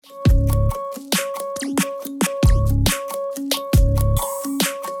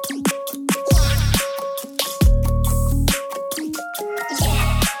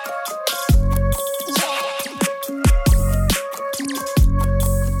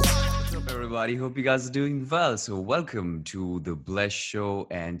everybody. Hope you guys are doing well. So, welcome to the Bless Show.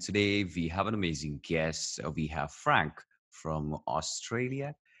 And today we have an amazing guest. We have Frank from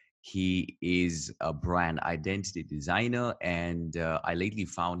Australia. He is a brand identity designer, and I lately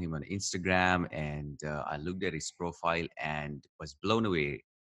found him on Instagram. And I looked at his profile and was blown away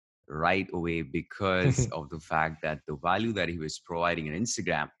right away because of the fact that the value that he was providing on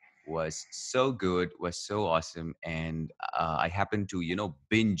Instagram was so good, was so awesome. And I happened to,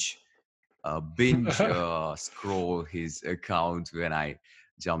 binge scroll his account when I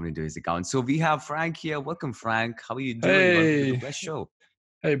jumped into his account. So we have Frank here. Welcome, Frank. How are you doing? Welcome to the Hey, Bless Show.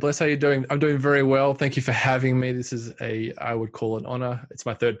 hey, Bless, how you doing? I'm doing very well. Thank you for having me. This is I would call an honor. It's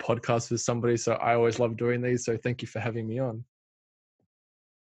my third podcast with somebody, so I always love doing these. So thank you for having me on.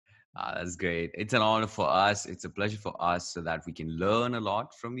 That's great. It's an honor for us. It's a pleasure for us so that we can learn a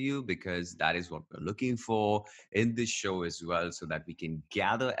lot from you because that is what we're looking for in this show as well, so that we can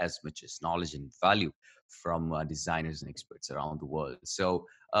gather as much as knowledge and value from designers and experts around the world. So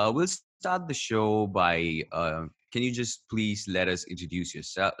we'll start the show by can you just please let us introduce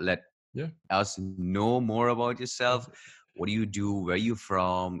yourself? Let Yeah. us know more about yourself. Perfect. What do you do? Where are you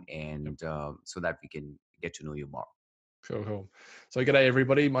from? Yep. And so that we can get to know you more. Cool, cool. So g'day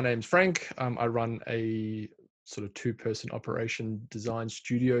everybody. My name's Frank. I run a sort of two-person operation design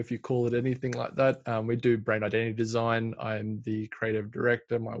studio, if you call it anything like that. We do brand identity design. I'm the creative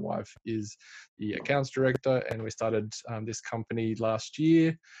director. My wife is the accounts director, and we started this company last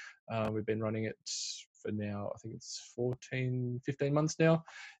year. We've been running it for now, I think it's 14, 15 months now.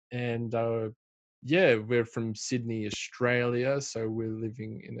 And yeah, we're from Sydney, Australia. So we're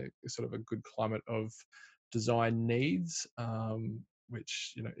living in a sort of a good climate of design needs,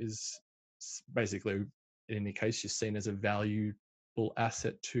 which is basically, in any case, you're seen as a valuable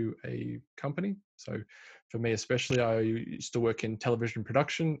asset to a company. So for me especially, I used to work in television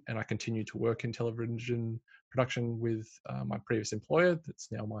production, and I continue to work in television production with my previous employer that's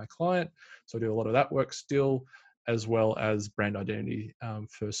now my client. So I do a lot of that work still, as well as brand identity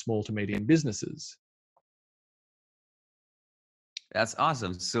for small to medium businesses. That's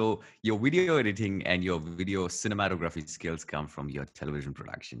awesome. So your video editing and your video cinematography skills come from your television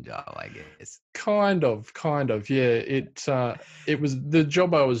production job, I guess. Kind of, yeah. It was the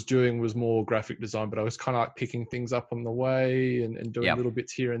job I was doing was more graphic design, but I was kind of like picking things up on the way and doing Yep. little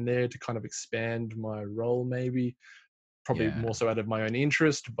bits here and there to kind of expand my role, maybe. Probably Yeah. more so out of my own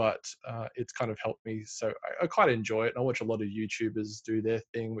interest, but it's kind of helped me. So I quite enjoy it. And I watch a lot of YouTubers do their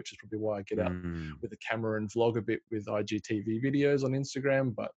thing, which is probably why I get out Mm, with a camera and vlog a bit with IGTV videos on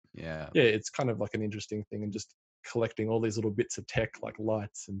Instagram. But yeah. yeah, it's kind of like an interesting thing, and just collecting all these little bits of tech like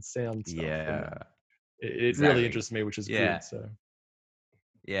lights and sound stuff. And Yeah. it really Exactly. interests me, which is Yeah. good. So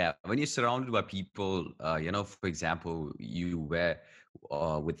Yeah, when you're surrounded by people, for example, you were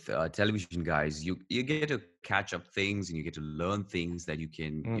with television guys, you get to catch up things and you get to learn things that you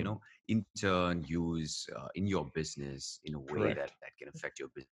can, mm, in turn use in your business in a way that correct. that can affect your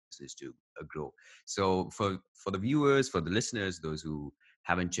business to grow. So for the viewers, for the listeners, those who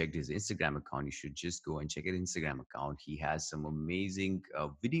haven't checked his Instagram account, you should just go and check his Instagram account. He has some amazing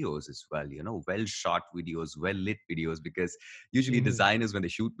videos as well, well shot videos, well lit videos, because usually Hmm. designers when they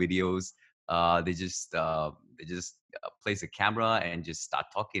shoot videos they just place a camera and just start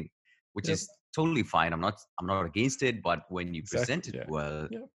talking, which Yep. is totally fine. I'm not against it, but when you present Exactly. it Yeah. well,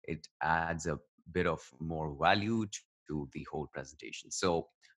 Yep. it adds a bit of more value to the whole presentation. So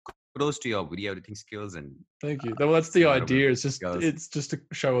kudos to your video editing skills and Thank you. Well, that's the cinematography idea. skills. It's just to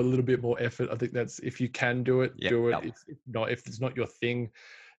show a little bit more effort. I think that's, if you can do it, Yeah, do it. If not, if it's not your thing,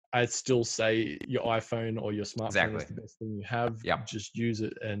 I'd still say your iPhone or your smartphone is exactly. the best thing you have. Yep. Just use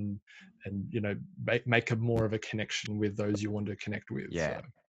it, and make a more of a connection with those you want to connect with. So Yeah.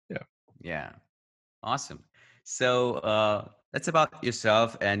 yeah. Yeah. Awesome. So that's about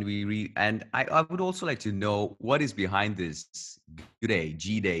yourself, and I would also like to know what is behind this Good Day,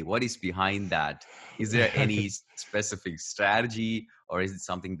 G Day. What is behind that? Is there any specific strategy, or is it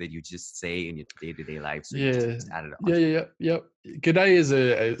something that you just say in your day-to-day life? So you just Yeah, add it on. yeah. G'day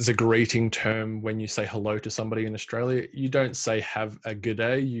is a greeting term when you say hello to somebody in Australia. You don't say have a good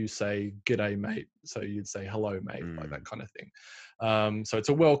day, you say g'day mate. So you'd say hello mate, like that Mm, kind of thing. So it's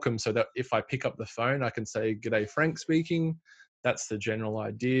a welcome, so that if I pick up the phone, I can say g'day Frank speaking. That's the general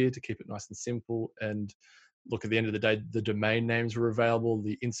idea, to keep it nice and simple. And look, at the end of the day, the domain names were available,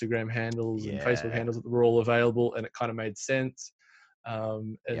 the Instagram handles and Facebook yeah. handles were all available, and it kind of made sense.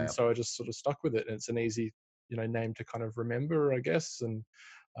 And Yep. so I just sort of stuck with it, and it's an easy, name to kind of remember, I guess. And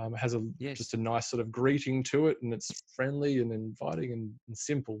it has just Yes. a nice sort of greeting to it, and it's friendly and inviting and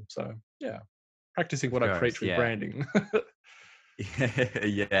simple. So yeah, practicing Of what I preach course. with Yeah. branding.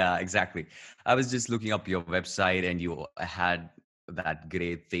 Yeah, exactly. I was just looking up your website, and you had that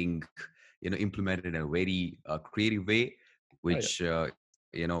great thing, implemented in a very creative way, Oh yeah,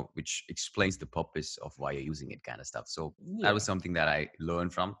 which explains the purpose of why you're using it, kind of stuff. So that was yeah, something that I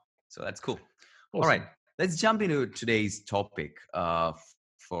learned from. So that's cool. All right, awesome. let's jump into today's topic.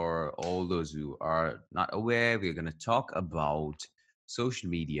 For all those who are not aware, we're going to talk about social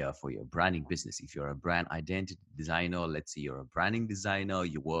media for your branding business. If you're a brand identity designer, let's say you're a branding designer,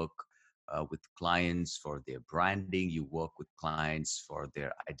 you work with clients for their branding, you work with clients for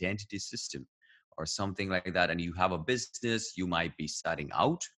their identity system or something like that, and you have a business, you might be starting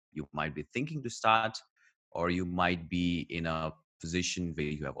out, you might be thinking to start, or you might be in a position where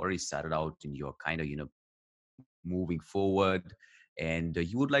you have already started out and you're kind of, moving forward, and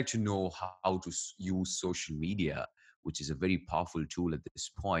you would like to know how to use social media, which is a very powerful tool at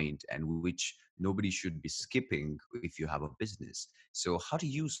this point, and which nobody should be skipping if you have a business. So how to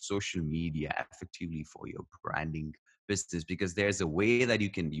use social media effectively for your branding business, because there's a way that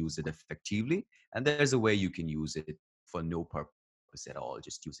you can use it effectively, and there's a way you can use it for no purpose at all,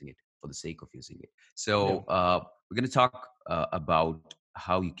 just using it for the sake of using it. So Yeah, we're going to talk about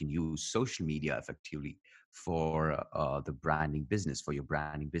how you can use social media effectively for the branding business, for your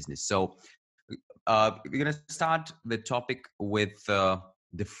branding business. So we're going to start the topic with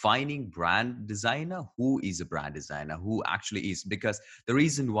defining brand designer. Who is a brand designer? Who actually is? Because the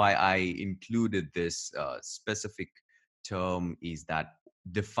reason why I included this specific term is that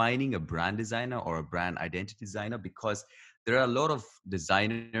defining a brand designer or a brand identity designer, because there are a lot of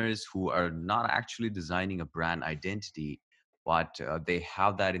designers who are not actually designing a brand identity, but they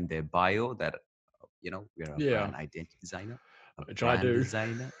have that in their bio that we're a yeah, brand identity designer, a which I brand do.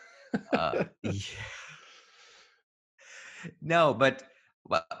 designer. Yeah. No, but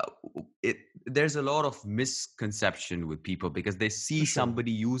there's a lot of misconception with people because they see For sure.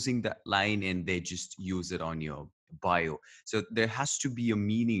 somebody using that line and they just use it on your bio. So there has to be a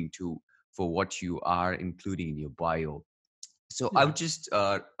meaning to for what you are including in your bio. So I Yeah, would just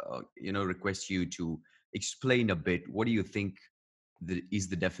request you to explain a bit. What do you think is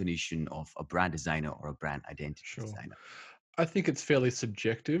the definition of a brand designer or a brand identity sure. designer? I think it's fairly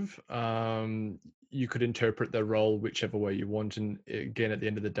subjective. You could interpret their role whichever way you want, and again, at the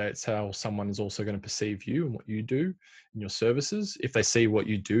end of the day, it's how someone is also going to perceive you and what you do and your services. If they see what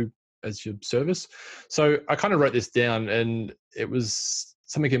you do as your service, so I kind of wrote this down, and it was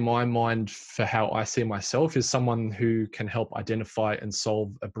something in my mind for how I see myself is someone who can help identify and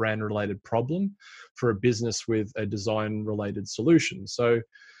solve a brand-related problem for a business with a design-related solution. So,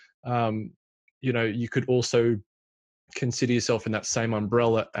 um, you could also consider yourself in that same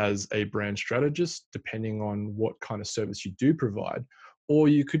umbrella as a brand strategist, depending on what kind of service you do provide. Or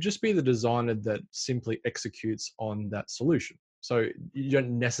you could just be the designer that simply executes on that solution. So you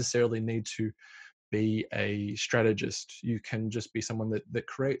don't necessarily need to be a strategist. You can just be someone that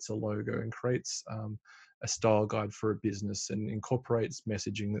creates a logo and creates a style guide for a business and incorporates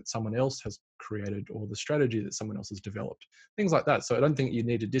messaging that someone else has created or the strategy that someone else has developed. Things like that. So I don't think you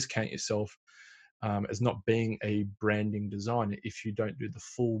need to discount yourself as not being a branding designer if you don't do the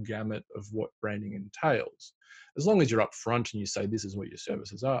full gamut of what branding entails. As long as you're upfront and you say this is what your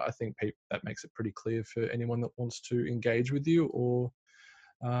services are, I think that makes it pretty clear for anyone that wants to engage with you or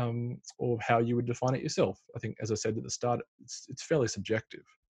how you would define it yourself. I think, as I said at the start, it's fairly subjective.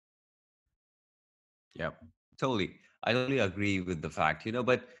 Yeah, totally. I totally agree with the fact,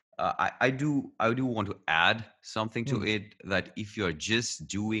 but I do want to add something to Mm. it, that if you're just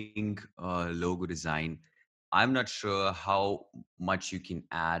doing logo design, I'm not sure how much you can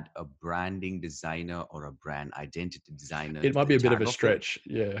add a branding designer or a brand identity designer It to might the be a bit of tag a of it. stretch.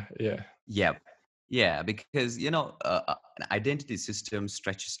 Yeah, yeah. Yeah, yeah, because an identity system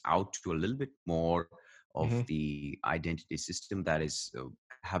stretches out to a little bit more of Hmm. the identity system that is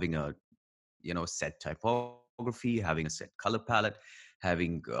having a set typography, having a set color palette,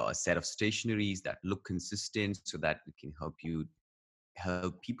 having a set of stationaries that look consistent so that it can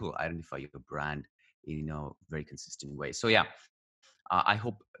help people identify your brand in a very consistent way. So yeah, I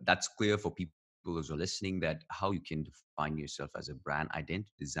hope that's clear for people who are listening, that how you can define yourself as a brand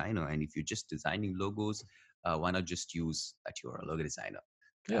identity designer. And if you're just designing logos, why not just use that you're a logo designer?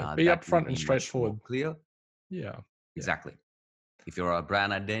 Yeah, be That would upfront and be much more straightforward. clear. Yeah, yeah. Exactly. If you're a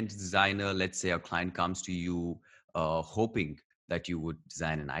brand identity designer, let's say a client comes to you hoping that you would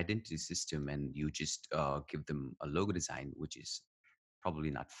design an identity system, and you just give them a logo design, which is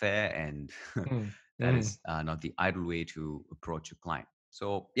probably not fair, and Mm, that mm. is not the ideal way to approach a client.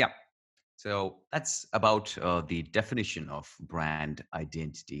 So yeah, so that's about the definition of brand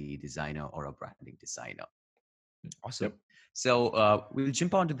identity designer or a branding designer. Awesome. Yep. So we'll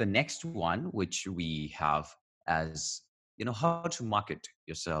jump on to the next one, which we have as, how to market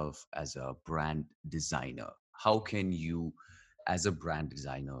yourself as a brand designer. How can you, as a brand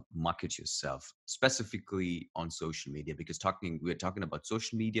designer, market yourself specifically on social media? Because we're talking about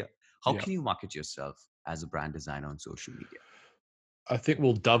social media. How Yeah. can you market yourself as a brand designer on social media? I think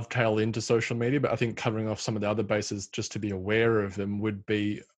we'll dovetail into social media, but I think covering off some of the other bases just to be aware of them would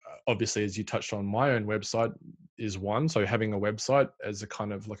be obviously, as you touched on, my own website is one. So having a website as a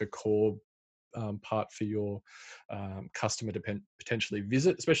kind of like a core part for your customer to potentially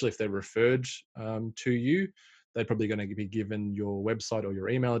visit, especially if they're referred to you. They're probably going to be given your website or your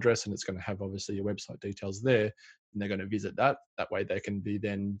email address, and it's going to have obviously your website details there. And they're going to visit that. That way, they can be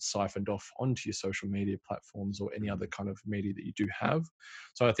then siphoned off onto your social media platforms or any other Mhm. kind of media that you do have.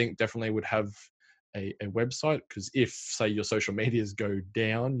 So I think definitely would have a website, because if say your social medias go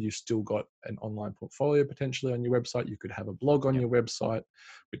down, you've still got an online portfolio potentially on your website. You could have a blog on Yep. your website,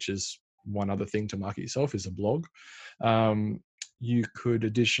 which is one other thing to market yourself is a blog. Um, you could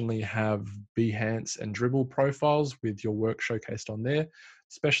additionally have Behance and Dribble profiles with your work showcased on there,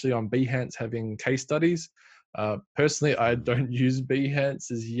 especially on Behance having case studies. Personally, I Mhm. don't use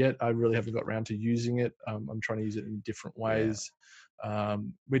Behance as yet. I really haven't got around to using it. I'm trying to use it in different Yeah. ways,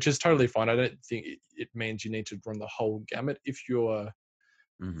 which is totally fine. I don't think it means you need to run the whole gamut. If you're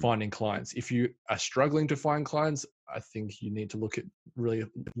Hmm. finding clients, if you are struggling to find clients, I think you need to look at really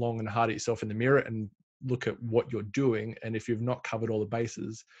long and hard at yourself in the mirror and look at what you're doing. And if you've not covered all the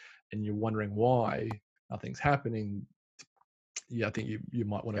bases and you're wondering why nothing's happening, yeah, I think you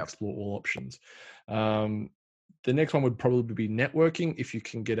might want to Yep. explore all options. Um, the next one would probably be networking. If you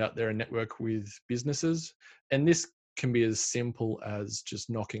can get out there and network with businesses, and this can be as simple as just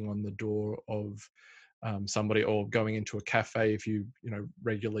knocking on the door of somebody, or going into a cafe if you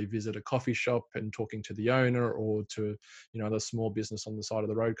regularly visit a coffee shop and talking to the owner, or to the small business on the side of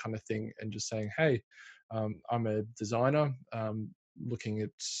the road kind of thing, and just saying, hey, I'm a designer, looking at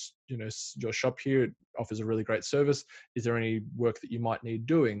your shop here. It offers a really great service. Is there any work that you might need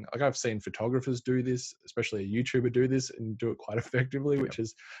doing? Like, I've seen photographers do this, especially a YouTuber do this, and do it quite effectively, which Yep.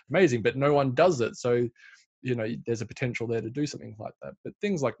 is amazing, but no one does it. So there's a potential there to do something like that. But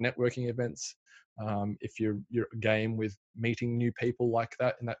things like networking events, if you're game with meeting new people like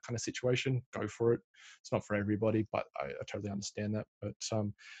that in that kind of situation, go for it. It's not for everybody, but I totally understand that. But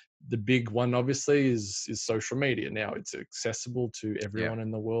the big one obviously is social media. Now it's accessible to Yeah. everyone in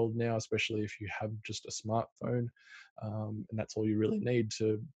the world now, especially if you have just a smartphone, and that's all you really need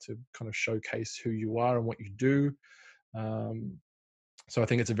to kind of showcase who you are and what you do. Um, so I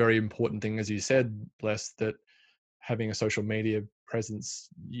think it's a very important thing, as you said, Bless, that having a social media presence,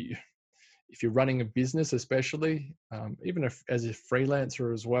 if you're running a business, especially, even if as a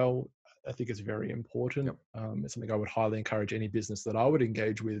freelancer as well, I think it's very important. Yep. It's something I would highly encourage any business that I would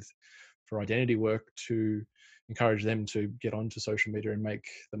engage with for identity work to encourage them to get onto social media and make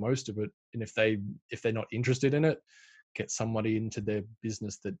the most of it. And if they're not interested in it, get somebody into their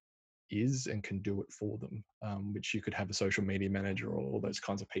business that is and can do it for them, which you could have a social media manager or all those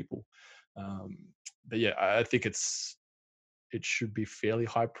kinds of people. Um, but yeah, I think it should be fairly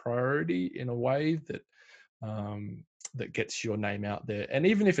high priority in a way that gets your name out there. And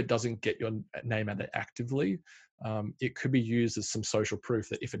even if it doesn't get your name out there actively, it could be used as some social proof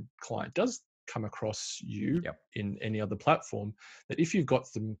that if a client does come across you Yep. in any other platform, that if you've got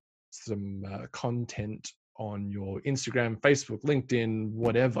some content on your Instagram, Facebook, LinkedIn,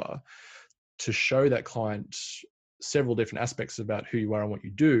 whatever, to show that client several different aspects about who you are and what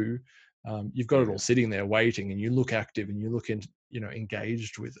you do, you've got it all Yeah. sitting there waiting, and you look active and you look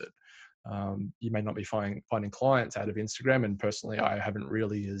engaged with it. You may not be finding clients out of Instagram, and personally, I haven't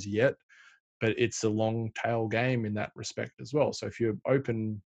really as yet, but it's a long tail game in that respect as well. So if you're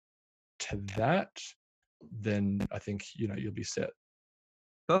open to that, then I think you'll be set.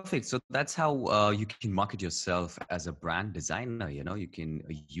 Perfect. So that's how you can market yourself as a brand designer. You can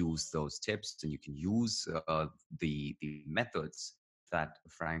use those tips, and you can use the methods that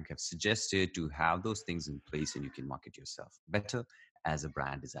Frank have suggested to have those things in place, and you can market yourself better as a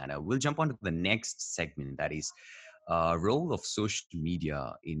brand designer. We'll jump on to the next segment, that is role of social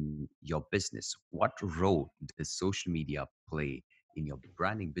media in your business. What role does social media play in your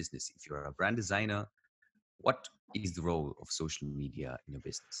branding business? If you're a brand designer, what is the role of social media in your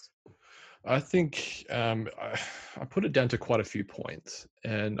business? I think I put it down to quite a few points.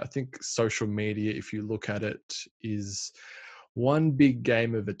 And I think social media, if you look at it, is one big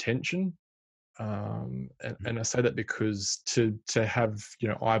game of attention. And I say that because to have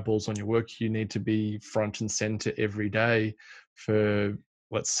eyeballs on your work, you need to be front and center every day for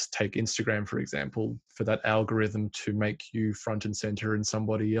let's take Instagram, for example, for that algorithm to make you front and center in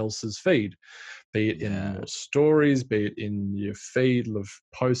somebody else's feed, be it in Yeah. your stories, be it in your feed of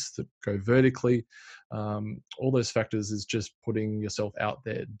posts that go vertically. All those factors is just putting yourself out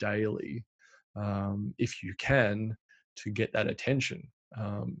there daily, if you can, to get that attention.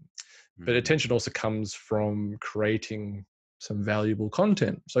 Um, but Mm. attention also comes from creating some valuable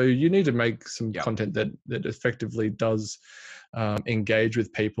content. So you need to make some Yeah. content that effectively does engage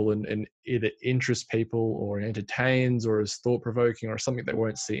with people and either interests people or entertains or is thought provoking or something they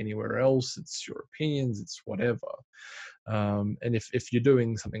won't see anywhere else. It's your opinions, it's whatever. And if you're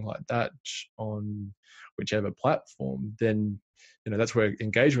doing something like that on whichever platform, then that's where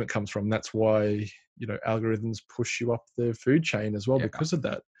engagement comes from. That's why algorithms push you up the food chain as well Yeah. because of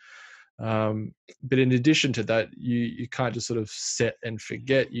that. But in addition to that, you can't just sort of set and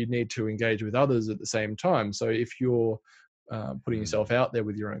forget. You need to engage with others at the same time. So if you're putting yourself Mm. out there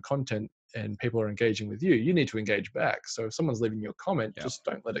with your own content and people are engaging with you, you need to engage back. So if someone's leaving you a comment, Yeah. just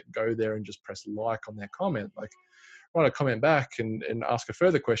don't let it go there and just press like on their comment. Like, write a comment back and ask a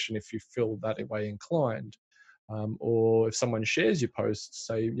further question if you feel that way inclined. Or if someone shares your post,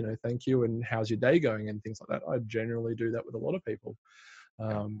 say, thank you and how's your day going and things like that. I generally do that with a lot of people.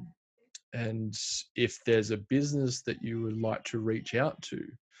 Yeah. Um, and if there's a business that you would like to reach out to,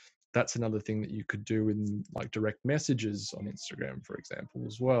 that's another thing that you could do in like direct messages on Instagram, for example,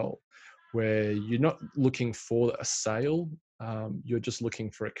 as well, where you're not looking for a sale. You're just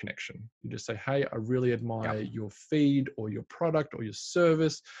looking for a connection. You just say, hey, I really Yeah. admire your feed or your product or your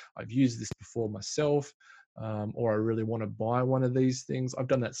service. I've used this before myself. Or I really want to buy one of these things. I've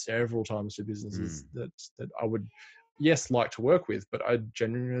done that several times to businesses Mm. that I would, yes, like to work with, but I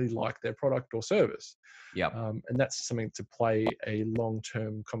genuinely like their product or service. Yeah. And that's something to play a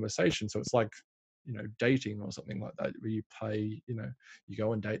long-term conversation. So it's like dating or something like that, where you play, you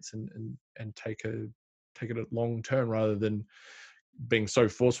go on dates and take it at long term rather than being so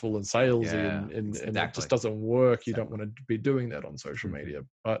forceful and salesy, Yeah. and it just Exactly. doesn't work. You don't Exactly. want to be doing that on social Mhm. media.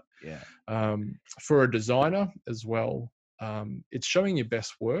 But Yeah. for a designer as well, it's showing your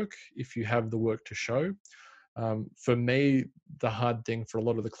best work if you have the work to show. For me, the hard thing for a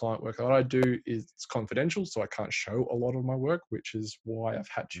lot of the client work that I do is it's confidential, so I can't show a lot of my work, which is why I've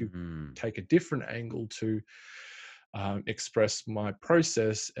had to Mhm. take a different angle to express my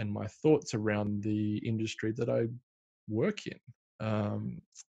process and my thoughts around the industry that I work in, and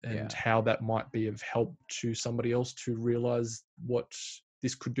Yeah. how that might be of help to somebody else to realize what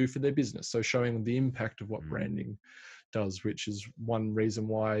this could do for their business. So showing the impact of what Mm. branding does, which is one reason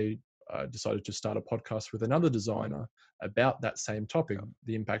why I decided to start a podcast with another designer about that same topic, Yeah.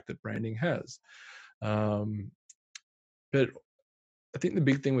 the impact that branding has. Um, but I think the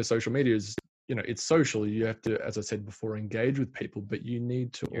big thing with social media is, it's social. You have to, as I said before, engage with people, but you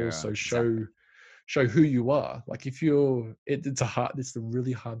need to Yeah. also Exactly. show who you are. Like if you're, it's the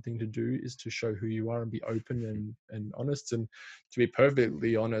really hard thing to do, is to show who you are and be open and honest. And to be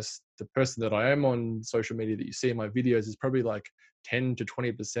perfectly honest, the person that I am on social media that you see in my videos is probably like 10 to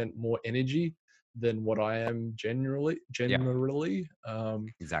 20% more energy than what I am Yeah. generally.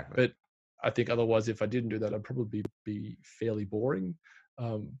 Exactly. But I think otherwise, if I didn't do that, I'd probably be fairly boring.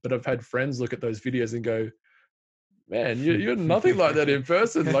 But I've had friends look at those videos and go, man, you're nothing like that in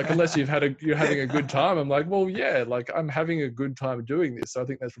person. Like, unless you're having a good time. I'm like, well, yeah, like I'm having a good time doing this. So I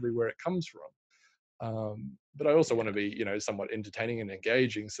think that's probably where it comes from. But I also want to Yeah. be, somewhat entertaining and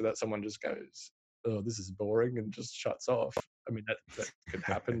engaging, so that someone just goes, oh, this is boring, and just shuts off. I mean, that could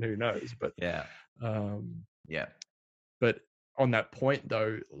happen. Who knows? Yeah. Um, Yeah. but on that point,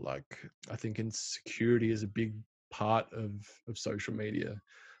 though, like I think insecurity is a big part of social media.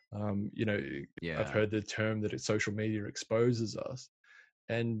 I've Yeah. heard the term that social media exposes us,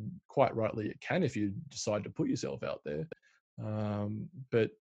 and quite rightly it can if you decide to put yourself out there.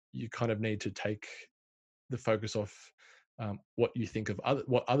 But you kind of need to take the focus off what you think of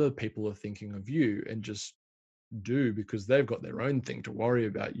what other people are thinking of you, and just do, because they've got their own thing to worry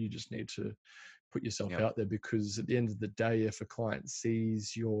about. You just need to put yourself Yeah. out there, because at the end of the day, if a client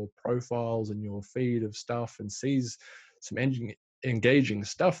sees your profiles and your feed of stuff and sees some engaging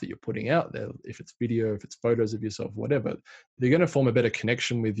stuff that you're putting out there, if it's video, if it's photos of yourself, whatever, they're going to form a better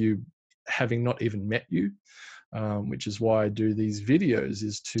connection with you having not even met you. Which is why I do these videos,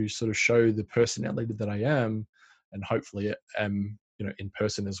 is to sort of show the personality that I am, and hopefully am, in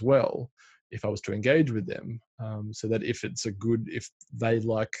person as well, if I was to engage with them, so that if they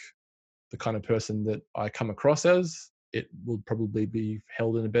like the kind of person that I come across as, it will probably be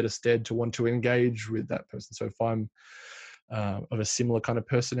held in a better stead to want to engage with that person. So if I'm of a similar kind of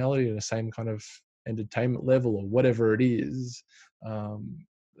personality and the same kind of entertainment level or whatever it is,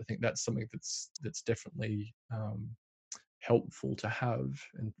 I think that's something that's definitely helpful to have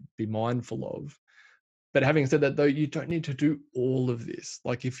and be mindful of. But having said that, though, you don't need to do all of this.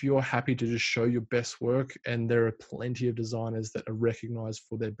 Like, if you're happy to just show your best work, and there are plenty of designers that are recognized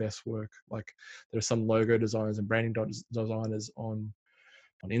for their best work. Like, there are some logo designers and branding designers on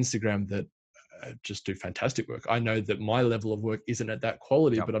Instagram that just do fantastic work. I know that my level of work isn't at that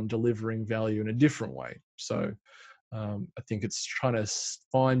quality, Yep. but I'm delivering value in a different way. So I think it's trying to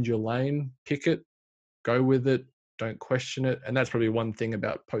find your lane, pick it, go with it, don't question it. And that's probably one thing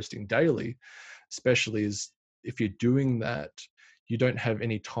about posting daily, especially, is if you're doing that, you don't have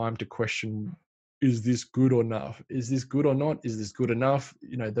any time to question, is this good or not? Is this good or not? Is this good enough?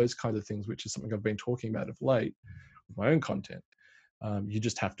 Those kinds of things, which is something I've been talking about of late with my own content. You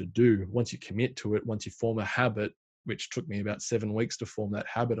just have to do. Once you commit to it, once you form a habit, which took me about 7 weeks to form that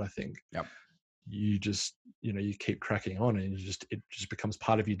habit, I think, Yep. you just, you keep cracking on, and it just becomes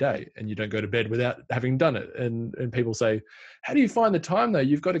part of your day, and you don't go to bed without having done it. And people say, how do you find the time, though?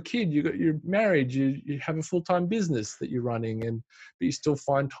 You've got a kid, you're married, you have a full-time business that you're running, but you still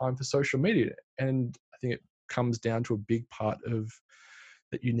find time for social media. And I think it comes down to a big part of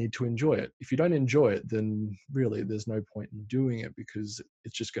that: you need to enjoy it. If you don't enjoy it, then really there's no point in doing it, because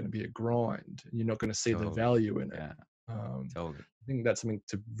it's just going to be a grind, and you're not going to see the Totally. value in it. Yeah. Totally. I think that's something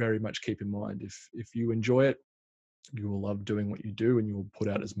to very much keep in mind. If you enjoy it, you will love doing what you do, and you will put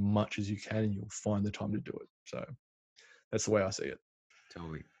out as much as you can, and you'll find the time to do it. So that's the way I see it.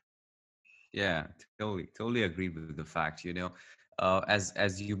 Totally. Yeah, totally agree with the fact.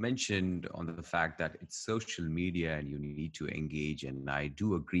 As you mentioned on the fact that it's social media and you need to engage, and I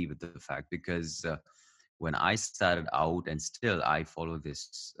do agree with the fact, because when I started out, and still I follow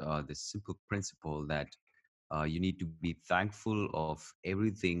this simple principle that you need to be thankful of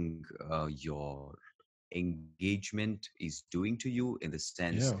everything your engagement is doing to you, in the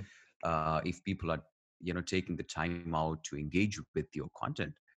sense, Yeah. if people are taking the time out to engage with your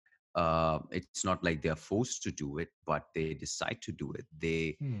content, it's not like they're forced to do it, but they decide to do it.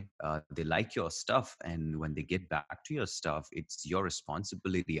 Hmm. They like your stuff, and when they get back to your stuff, it's your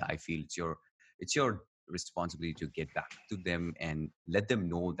responsibility. I feel it's your responsibility to get back to them and let them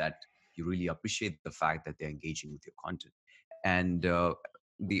know that you really appreciate the fact that they're engaging with your content. And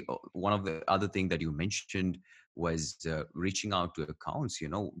the one of the other thing that you mentioned was reaching out to accounts,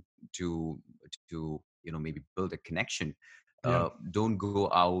 to maybe build a connection. Yeah. Don't go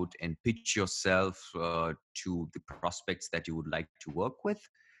out and pitch yourself to the prospects that you would like to work with,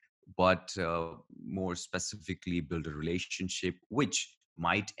 but more specifically build a relationship which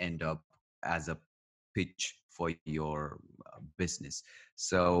might end up as a pitch for your business.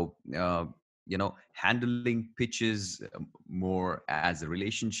 So handling pitches more as a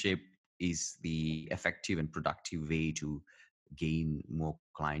relationship is the effective and productive way to gain more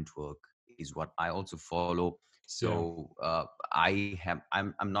client work, is what I also follow. Yeah. So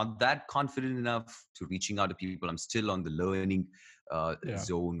I'm not that confident enough to reaching out to people. I'm still on the learning Yeah.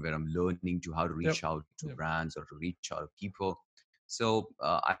 zone, where I'm learning to how to Yep. reach out to Yep. brands or to reach out to people. So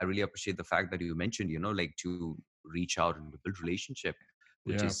I really appreciate the fact that you mentioned, like, to reach out and to build relationship,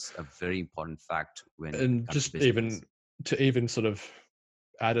 which Yeah. is a very important fact when it And comes to just business. even sort of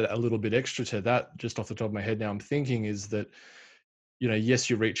add a little bit extra to that, just off the top of my head now, I'm thinking is that, yes,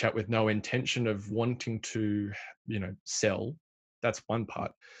 you reach out with no intention of wanting to, sell. That's one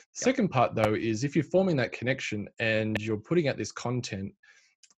part. Yep. Second part, though, is if you're forming that connection and you're putting out this content,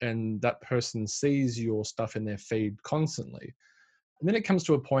 and that person sees your stuff in their feed constantly, and then it comes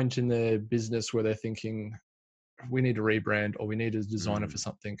to a point in their business where they're thinking, we need a rebrand, or we need a designer for Mm,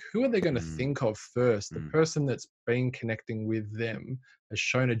 something. Who are they going to mm, think of first? The mm. person that's been connecting with them has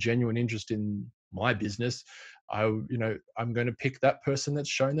shown a genuine interest in my business. I'm going to pick that person that's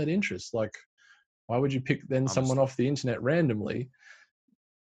shown that interest. Like, why would you pick then someone Obviously. off the internet randomly?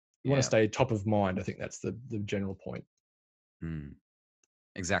 You want to Yeah. stay top of mind. I think that's the general point. Mm.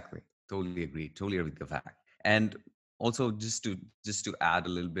 Exactly. Totally agree. Totally agree with the fact. And also, just to add a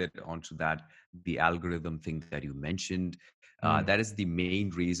little bit onto that, the algorithm thing that you mentioned, Mm, that is the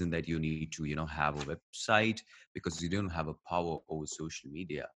main reason that you need to have a website, because you don't have a power over social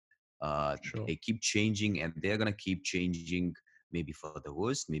media. sure. They keep changing, and they're gonna keep changing, maybe for the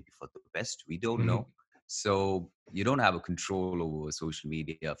worst, maybe for the best. We don't know. So you don't have a control over social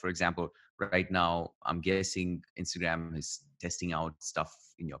media. For example, right now, I'm guessing Instagram is testing out stuff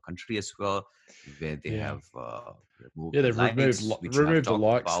in your country as well, where they Yeah. have removed Yeah, the they've likes, which you have removed the talked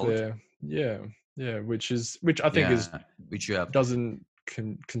likes about. there. Yeah. Yeah, which I think Yeah, is which you have doesn't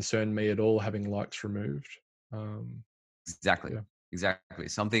concern me at all, having likes removed. Um, exactly, yeah. exactly,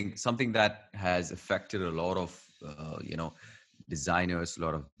 something that has affected a lot of designers, a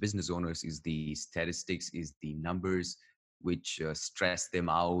lot of business owners, is the statistics, is the numbers, which stress them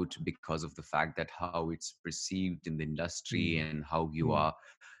out because of the fact that how it's perceived in the industry Mm, and how you mm, are,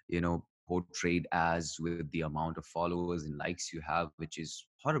 portrayed as with the amount of followers and likes you have, which is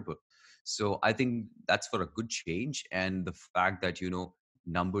horrible. So I think that's for a good change. And the fact that,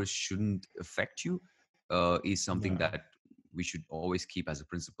 numbers shouldn't affect you is something no. that we should always keep as a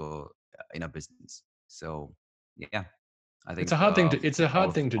principle in a business. So yeah, I It's think a hard thing to it it's a all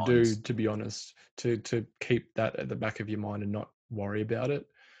hard thing to do, ons. to be honest, to keep that at the back of your mind and not worry about it.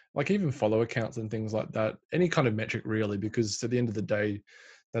 Like even follow accounts and things like that, any kind of metric really, because at the end of the day,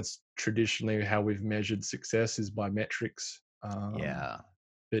 that's traditionally how we've measured success, is by metrics. Yeah,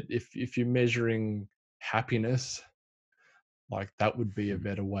 But if you're measuring happiness, like that would be a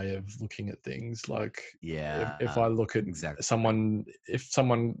better way of looking at things. Like if yeah, I look at exactly. someone, if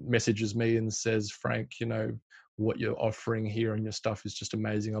someone messages me and says, Frank, what you're offering here and your stuff is just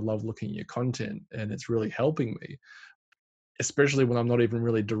amazing, I love looking at your content and it's really helping me, especially when I'm not even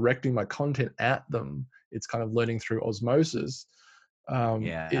really directing my content at them, it's kind of learning through osmosis.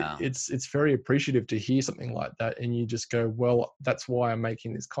 Yeah, It's very appreciative to hear something like that, and you just go, well, that's why I'm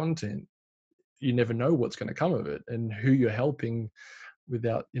making this content. You never know what's going to come of it and who you're helping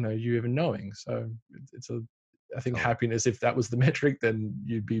without you even knowing. So it's a I think oh, happiness, if that was the metric, then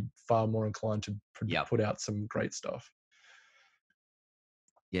you'd be far more inclined to yeah, put out some great stuff.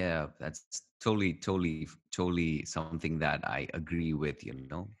 yeah. That's totally something that I agree with.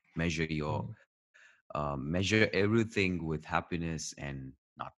 Measure your Mm, measure everything with happiness and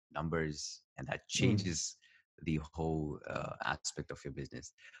not numbers, and that mm, changes the whole aspect of your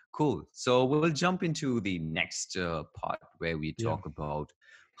business. Cool. So we'll jump into the next part where we yeah. talk about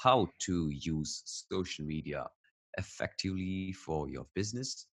how to use social media effectively for your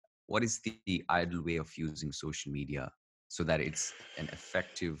business. What is the ideal way of using social media so that it's an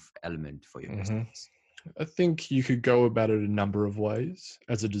effective element for your hmm business? I think you could go about it a number of ways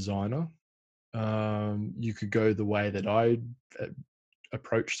as a designer. You could go the way that I uh,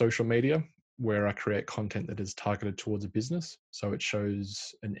 approach social media, where I create content that is targeted towards a business. So it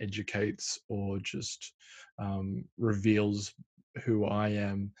shows and educates, or just reveals who I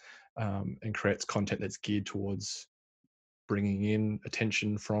am, and creates content that's geared towards bringing in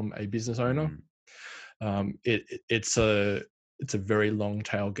attention from a business owner. Mm, It's a very long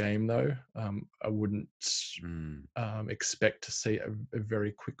tail game, though. I wouldn't mm, expect to see a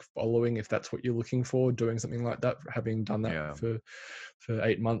very quick following if that's what you're looking for. Doing something like that, having done that yeah. for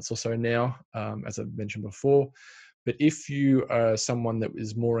 8 months or so now, as I mentioned before. But if you are someone that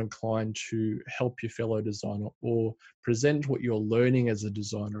is more inclined to help your fellow designer, or present what you're learning as a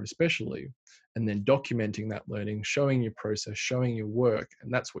designer, especially, and then documenting that learning, showing your process, showing your work,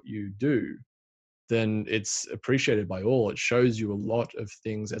 and that's what you do, then it's appreciated by all. It shows you a lot of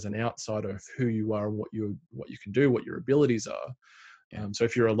things as an outsider of who you are and what you can do, what your abilities are. Yeah. So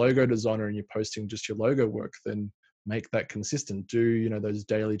if you're a logo designer and you're posting just your logo work, then make that consistent. Do those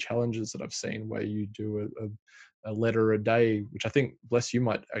daily challenges that I've seen, where you do a letter a day, which I think, bless you,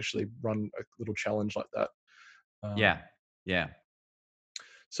 might actually run a little challenge like that. Yeah. Um, Yeah.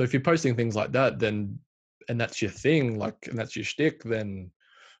 so if you're posting things like that, then, and that's your thing, like, and that's your shtick, then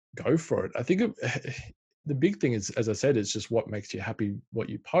go for it. I think the big thing is, as I said, is just what makes you happy, what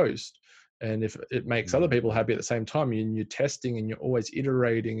you post. And if it makes other people Mm, happy at the same time, and you're testing and you're always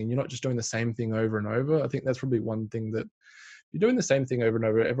iterating and you're not just doing the same thing over and over, I think that's probably one thing. That you're doing the same thing over and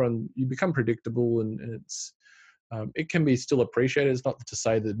over, you become predictable, and it can be still appreciated. It's not to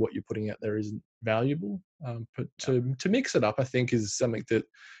say that what you're putting out there isn't valuable, but yeah. to mix it up, I think, is something that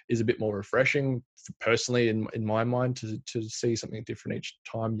is a bit more refreshing, personally, in my mind, to see something different each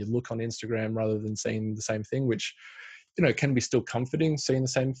time you look on Instagram, rather than seeing the same thing, which can be still comforting, seeing the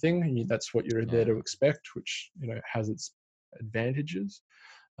same thing, and that's what you're there Yeah. to expect, which has its advantages.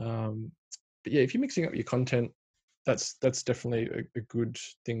 Um, but yeah, if you're mixing up your content, that's definitely a good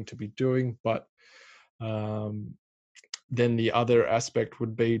thing to be doing. But um, then the other aspect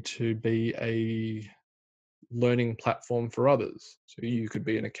would be to be a learning platform for others. So you could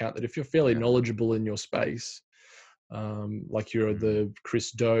be an account that, if you're fairly Yeah. knowledgeable in your space, like you're Mm, the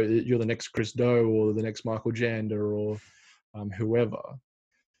Chris Doe, you're the next Chris Doe, or the next Michael Jander, or whoever,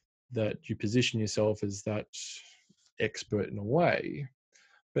 that you position yourself as that expert in a way.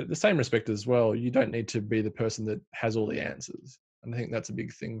 But at the same respect as well, you don't need to be the person that has all the answers. And I think that's a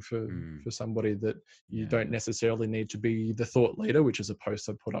big thing mm, for somebody, that you yeah. don't necessarily need to be the thought leader, which is a post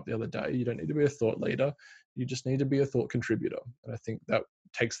I put up the other day. You don't need to be a thought leader. You just need to be a thought contributor. And I think that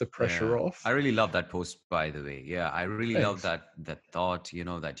takes the pressure Yeah. I off. really love that post, by the way. Yeah. I really love Thanks. that thought,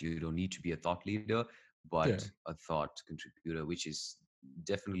 that you don't need to be a thought leader, but Yeah. a thought contributor, which is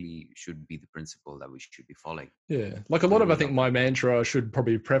definitely should be the principle that we should be following. Yeah, like a lot of, I Totally think love my that. mantra I should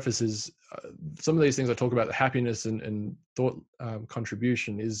probably preface is some of these things I talk about, the happiness and thought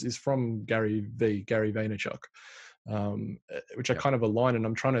contribution is from Gary Vaynerchuk, which I Yep. kind of align, and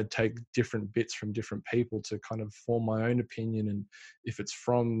I'm trying to take different bits from different people to kind of form my own opinion. And if it's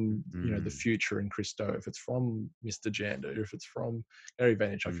from the Mm, future and Christo, if it's from Mr. Janda, if it's from Gary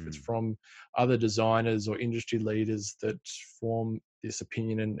Vaynerchuk, if it's mm, from other designers or industry leaders that form this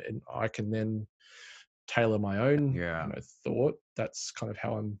opinion, and I can then tailor my own yeah. thought. That's kind of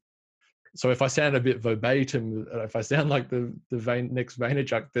how I'm. So if I sound a bit verbatim, if I sound like the next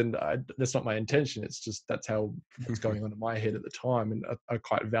Vaynerchuk, then that's not my intention. It's just that's how what's going on in my head at the time, and I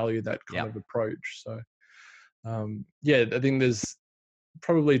quite value that kind Yeah. of approach. So yeah, I think there's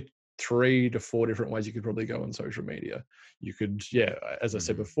probably 3 to 4 different ways you could probably go on social media. You could, yeah, as I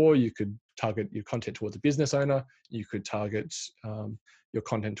said Hmm. before, you could target your content towards a business owner. You could target your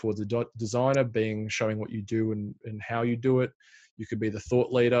content towards a designer, being showing what you do and how you do it. You could be the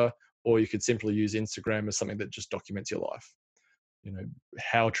thought leader, or you could simply use Instagram as something that just documents your life.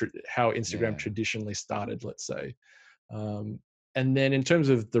 How Instagram Yeah. traditionally started, let's say. Um, and then in terms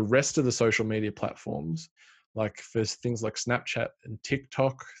of the rest of the social media platforms, like for things like Snapchat and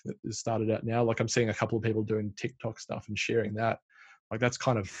TikTok that is started out now, like I'm seeing a couple of people doing TikTok stuff and sharing that. Like that's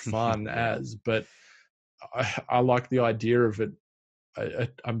kind of fun Yeah. but I like the idea of it.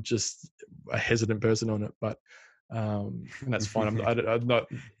 I'm just a hesitant person on it, but and that's fine. I'm not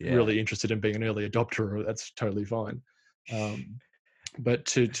Yeah. really interested in being an early adopter. That's totally fine. Um, but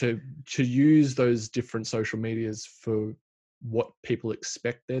to use those different social medias for what people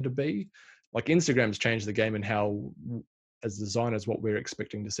expect there to be, like Instagram's changed the game, and how as designers what we're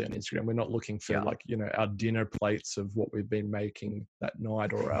expecting to see on Instagram, we're not looking for Yeah. like our dinner plates of what we've been making that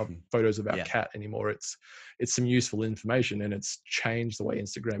night, or our photos of our Yeah. cat anymore. It's some useful information, and it's changed the way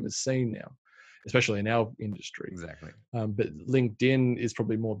Instagram is seen now, especially in our industry. Exactly. But LinkedIn is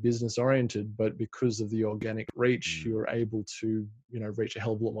probably more business oriented, but because of the organic reach, Mm. you're able to, reach a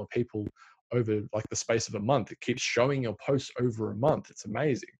hell of a lot more people over like the space of a month. It keeps showing your posts over a month. It's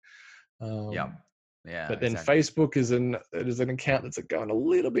amazing. Yeah. Um, Yeah. but then Exactly. Facebook is an account that's going a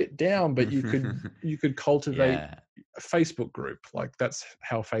little bit down, but you could cultivate Yeah. a Facebook group. Like that's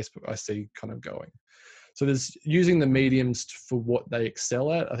how Facebook I see kind of going. So there's using the Mm. mediums for what they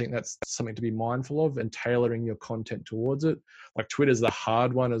excel at. I think that's something to be mindful of, and tailoring your content towards it. Like Twitter's the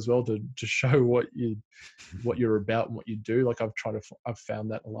hard one as well to show what you're about and what you do. Like I've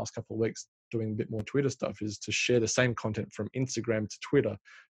found that in the last couple of weeks doing a bit more Twitter stuff, is to share the same content from Instagram to Twitter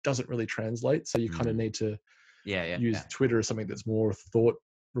doesn't really translate. So you kind of Mm. need to Yeah. Yeah. use Twitter as something that's more thought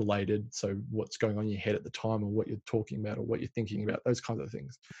related. So what's going on in your head at the time, or what you're talking about, or what you're thinking about, those kinds of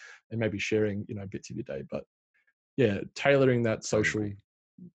things, and maybe sharing, bits of your day. But yeah, tailoring that Totally social agree.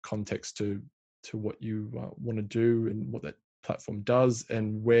 context to what you want to do, and what that platform does,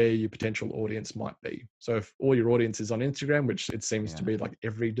 and where your potential audience might be. So if all your audience is on Instagram, which it seems to Yeah. be like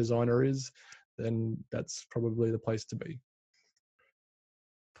every designer is, then that's probably the place to be.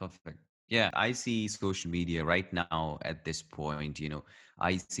 Perfect. Yeah, I see social media right now at this point.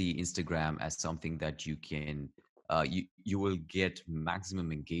 I see Instagram as something that you will get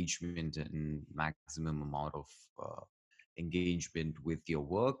maximum engagement and maximum amount of uh, engagement with your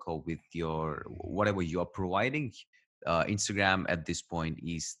work or with your whatever you're providing. Instagram at this point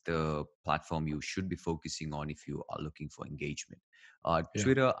is the platform you should be focusing on if you are looking for engagement. Yeah,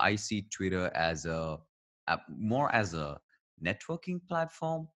 Twitter, I see Twitter as more as a networking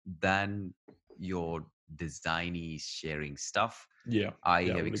platform than your designy sharing stuff. yeah, I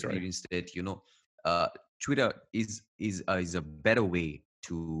yeah, I have would agree. experienced it. Twitter is a better way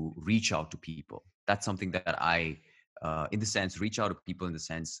to reach out to people. That's something that in the sense, reach out to people in the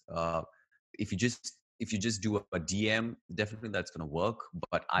sense, if you just do a DM, definitely that's going to work.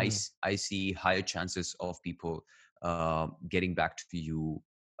 But Mm, I see higher chances of people getting back to you.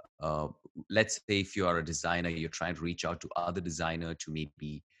 uh, let's say if you are a designer, you're trying to reach out to other designer to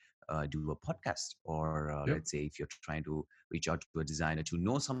maybe do a podcast, or yep. let's say if you're trying to reach out to a designer to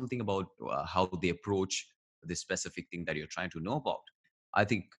know something about how they approach the specific thing that you're trying to know about. I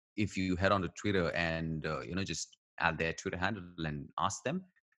think if you head on to Twitter and just add their Twitter handle and ask them,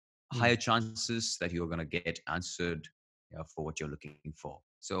 higher Mm, chances that you're going to get answered for what you're looking for.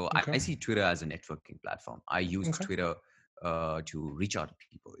 So I okay. see Twitter as a networking platform. I use Okay. Twitter to reach out to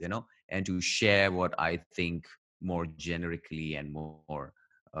people, and to share what I think more generically and more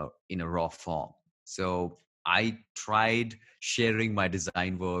in a raw form. So I tried sharing my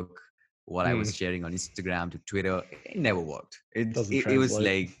design work what I was Mm, sharing on Instagram to Twitter, it never worked. doesn't It was translate.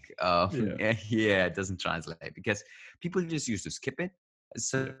 like, Yeah. yeah, it doesn't translate because people just used to skip it.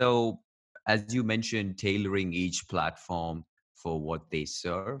 Yeah. So, as you mentioned, tailoring each platform for what they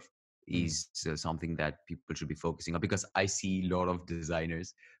serve Mm, is something that people should be focusing on, because I see a lot of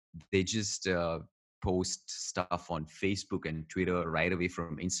designers, they just post stuff on Facebook and Twitter right away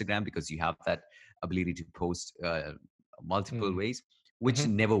from Instagram, because you have that ability to post multiple mm, ways, which mhm,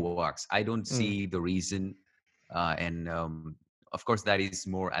 never works. I don't mm. see the reason, and of course that is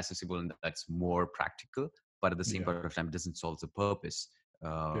more accessible and that's more practical, but at the same Yeah. point of time, it doesn't solve the purpose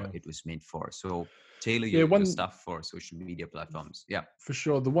Yeah. it was made for. So tailor Yeah. your One stuff for social media platforms. Yeah. for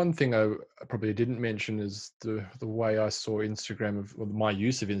sure. The one thing I probably didn't mention is the way I saw Instagram or my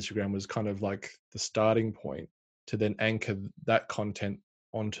use of Instagram was kind of like the starting point to then anchor that content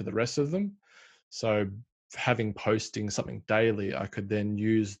onto the rest of them. So having posting something daily, I could then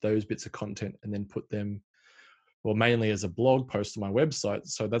use those bits of content and then put them, well, mainly as a blog post on my website.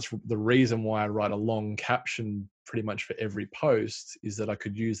 So that's the reason why I write a long caption pretty much for every post, is that I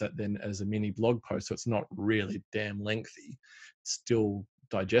could use that then as a mini blog post. So it's not really damn lengthy, it's still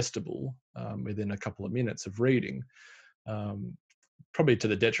digestible within a couple of minutes of reading. Um, Probably to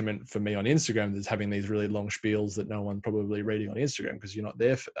the detriment for me on Instagram, there's having these really long spiels that no one probably reading on Instagram because you're not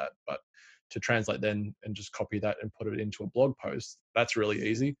there for that. But to translate then and just copy that and put it into a blog post, that's really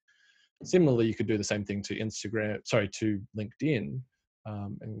easy. Similarly, you could do the same thing to to LinkedIn,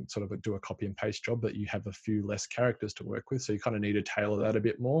 and sort of do a copy and paste job, but you have a few less characters to work with. So you kind of need to tailor that a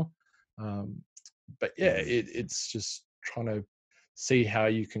bit more. Um, but yeah, Mhm. it's just trying to see how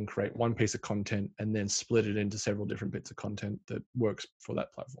you can create one piece of content and then split it into several different bits of content that works for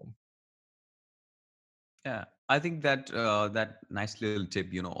that platform. Yeah, I think that that nice little tip,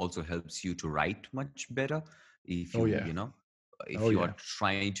 also helps you to write much better if Oh you, yeah. if Oh you are yeah.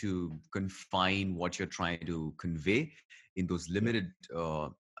 trying to confine what you're trying to convey in those Yeah. limited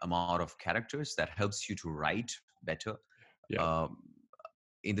amount of characters. That helps you to write better. Yeah. Um,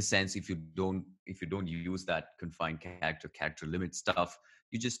 in the sense, if you don't use that confined character limit stuff,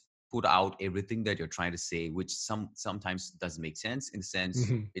 you just put out everything that you're trying to say, which sometimes doesn't make sense, in the sense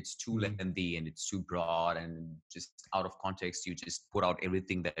Hmm. it's too Hmm. lengthy and it's too broad and just out of context you just put out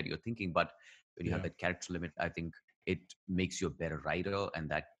everything that you're thinking. But when you have Yeah. that character limit, I think it makes you a better writer, and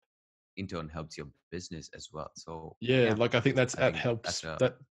that in turn helps your business as well. So Yeah, yeah, like I think I think that's helps a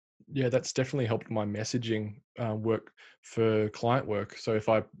that. Yeah, that's definitely helped my messaging work for client work. So if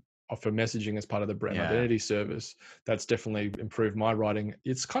I offer messaging as part of the brand yeah. identity service, that's definitely improved my writing.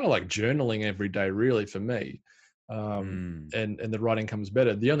 It's kind of like journaling every day, really, for me. Mm, And the writing comes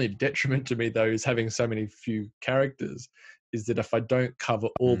better. The only detriment to me though is having so many few characters. Is that if I don't cover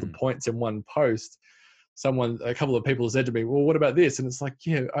all the mm, points in one post, a couple of people said to me, well, what about this? And it's like,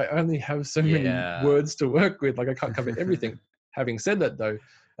 yeah, I only have so many yeah. words to work with. Like I can't cover everything. Having said that though,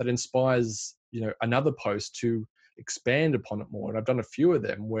 that inspires, another post to expand upon it more. And I've done a few of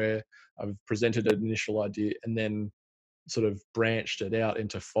them where I've presented an initial idea and then sort of branched it out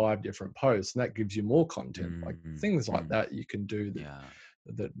into 5 different posts. And that gives you more content. Like Mm, things like mm, that you can do yeah.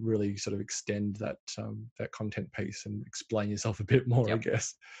 that really sort of extend that content piece and explain yourself a bit more, I Yep.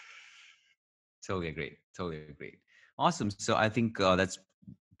 guess. Totally agree. Totally agree. Awesome. So I think that's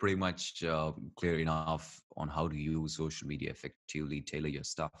pretty much clear enough on how to use social media effectively, tailor your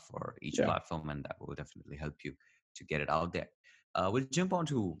stuff for each Yeah. platform, and that will definitely help you to get it out there. We'll jump on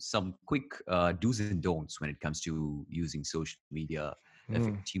to some quick do's and don'ts when it comes to using social media Mm.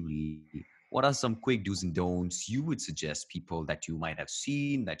 effectively. What are some quick do's and don'ts you would suggest people that you might have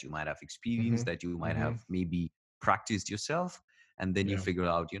seen, that you might have experienced, Mhm. that you might have Mhm. maybe practiced yourself, and then you Yeah. figure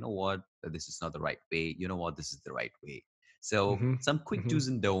out, what, this is not the right way, what, this is the right way. So Mhm. some quick Mhm. do's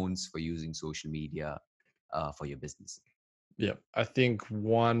and don'ts for using social media for your business. Yeah. I think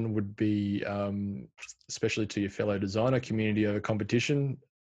one would be, especially to your fellow designer community over competition,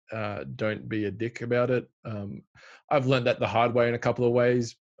 don't be a dick about it. I've learned that the hard way in a couple of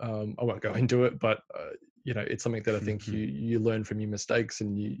ways. I won't go into it, but it's something that I think you learn from your mistakes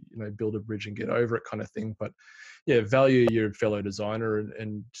and you build a bridge and get over it kind of thing. But yeah, value your fellow designer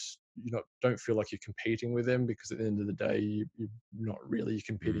and don't feel like you're competing with them, because at the end of the day, you're not really, you're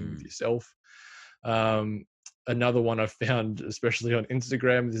competing with Mm, yourself. Um, Another one I've found, especially on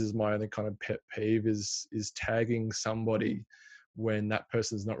Instagram, this is my other kind of pet peeve, is tagging somebody when that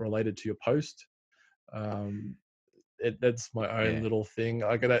person's not related to your post. Um, that's my own yeah. little thing.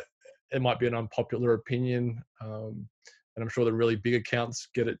 I get it. It might be an unpopular opinion, and I'm sure the really big accounts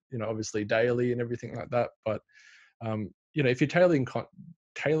get it, obviously daily and everything like that. But if you're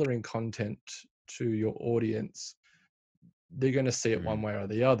tailoring content to your audience, they're going to see it one Mm, way or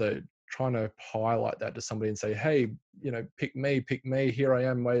the other. trying to highlight that to somebody and say, hey, pick me, here I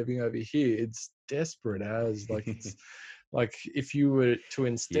am waving over here. It's desperate as, like, it's like if you were to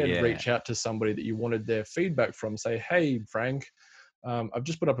instead Yeah. reach out to somebody that you wanted their feedback from, say, hey, Frank, I've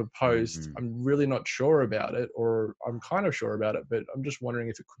just put up a post. Hmm. I'm really not sure about it, or I'm kind of sure about it, but I'm just wondering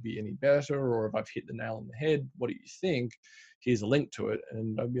if it could be any better, or if I've hit the nail on the head. What do you think? Here's a link to it.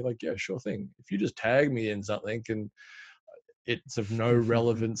 And I'd be like, yeah, sure thing. If you just tag me in something and it's of no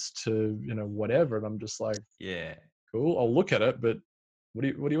relevance to, whatever, and I'm just like, Yeah. cool, I'll look at it, but what do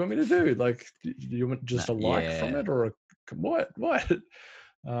you want me to do? Like, do you want just a like from Yeah. it, or a what?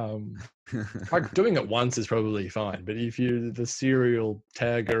 Um, like, doing it once is probably fine, but if you're the serial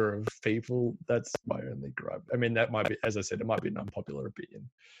tagger of people, that's my only gripe. I mean, that might be, as I said, it might be an unpopular opinion.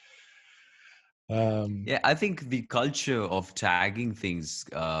 Um, Yeah, I think the culture of tagging things,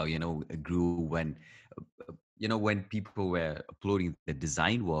 grew when, when people were uploading the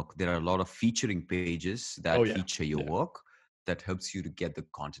design work. There are a lot of featuring pages oh that yeah, feature your yeah. work that helps you to get the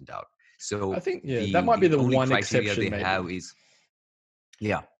content out. I So think, yeah, that the might be the the only one criteria exception, they maybe. have is,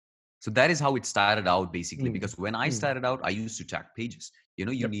 yeah. So that is how it started out basically. Mm, Because when I mm, started out, I used to tag pages. You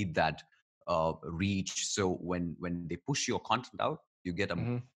yep. need that reach. So when they push your content out, you get a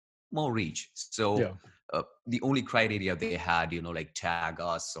Hmm. more reach. So Yeah, the only criteria they had, like tag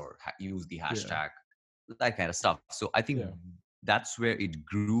us or use the yeah, hashtag, that kind of stuff. So I think yeah. that's where it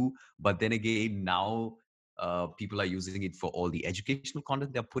grew. But then again, now people are using it for all the educational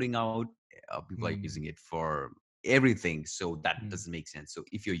content they're putting out. People are using Mm, it for everything. So that mm, doesn't make sense. So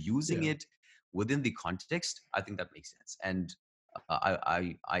if you're using yeah, it within the context, I think that makes sense. And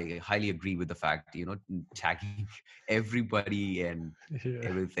I highly agree with the fact, tagging everybody and yeah.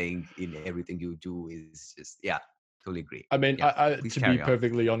 everything in everything you do is just, yeah, totally agree. I mean, Yeah, I please to carry be on.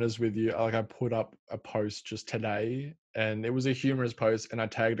 perfectly honest with you, like, I put up a post just today, and it was a humorous post, and I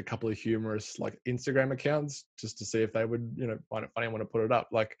tagged a couple of humorous, like, Instagram accounts just to see if they would, find it funny and want to put it up.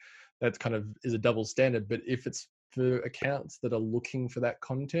 Like, that kind of is a double standard. But if it's for accounts that are looking for that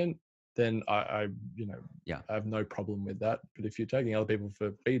content, then I you know, Yeah, I have no problem with that. But if you're tagging other people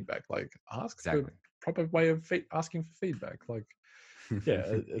for feedback, like, ask the exactly. proper way of asking for feedback. Like, yeah,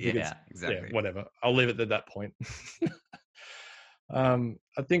 I think it's, Yeah, yeah, exactly. whatever. I'll leave it at that point.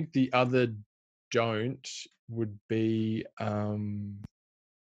 I think the other don't would be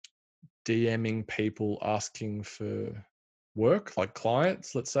DMing people asking for work, like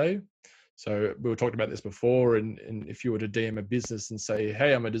clients, let's say. So we were talking about this before, and if you were to DM a business and say,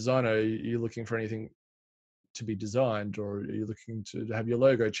 "Hey, I'm a designer. Are you looking for anything to be designed, or are you looking to have your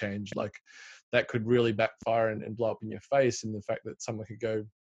logo changed?" Like, that could really backfire and blow up in your face. And the fact that someone could go,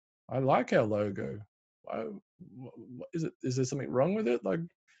 I like our logo. Why, is it? Is there something wrong with it? Like,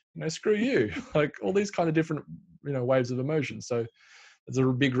 screw you. Like, all these kind of different, waves of emotion. So it's a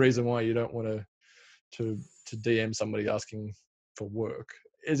big reason why you don't want to to DM somebody asking for work.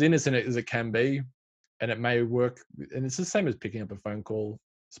 As innocent as it can be, and it may work. And it's the same as picking up a phone call.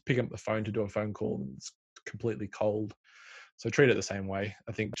 Just picking up the phone to do a phone call, and it's completely cold. So treat it the same way.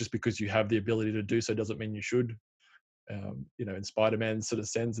 I think just because you have the ability to do so doesn't mean you should. In Spider-Man sort of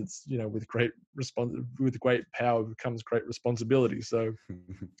sense, it's, with great power comes great responsibility. So,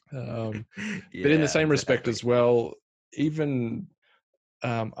 but in the Yeah, same respect exactly. as well, even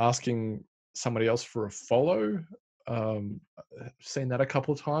asking somebody else for a follow, I've seen that a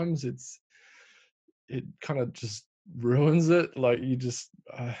couple of times. It kind of just ruins it. Like, you just,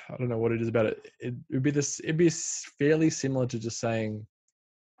 I don't know what it is about it. It'd be this. It'd be fairly similar to just saying,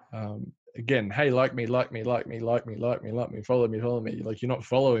 again, hey, like me, like me, like me, like me, like me, like me, follow me, follow me. Like, you're not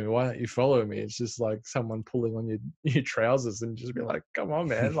following me. Why aren't you following me? It's just like someone pulling on your your trousers and just be like, come on,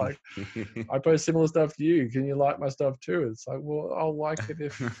 man. Like, I post similar stuff to you. Can you like my stuff too? It's like, well, I'll like it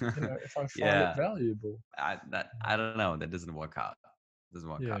if I find it Yeah, valuable. I don't know. That doesn't work out. Doesn't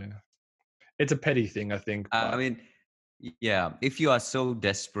work out. Yeah, it's a petty thing, I think, I but mean, yeah, if you are so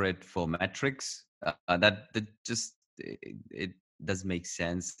desperate for metrics, that just it does make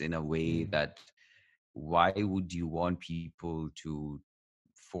sense in a way mm, that why would you want people to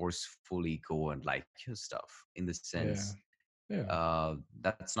forcefully go and like your stuff? In the yeah, sense, yeah,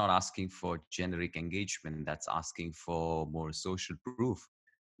 that's not asking for generic engagement. That's asking for more social proof,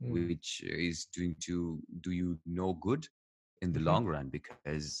 mm, which is doing to do you no good in the hmm, long run,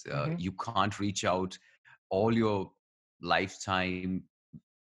 because hmm, you can't reach out all your lifetime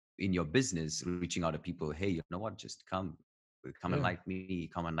in your business reaching out to people. Hey, you know what, just come and yeah, like me,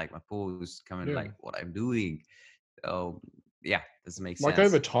 come and like my post, come and yeah, like what I'm doing. yeah, doesn't make Like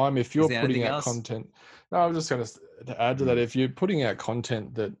over sense. time, if Is you're there putting anything out else? content, no, I was just going to add to that. Mm, If you're putting out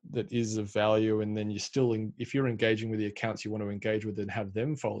content that is of value, and then you're still if you're engaging with the accounts you want to engage with, and have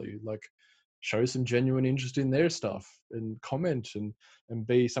them follow you, like show some genuine interest in their stuff and comment and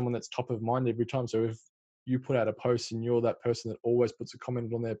be someone that's top of mind every time. So if you put out a post and you're that person that always puts a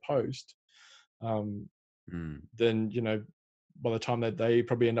comment on their post, um, mm, then by the time that they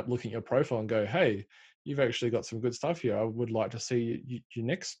probably end up looking at your profile and go, hey, you've actually got some good stuff here, I would like to see your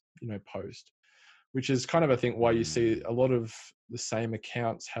next post. Which is kind of, I think, why you see mm, a lot of the same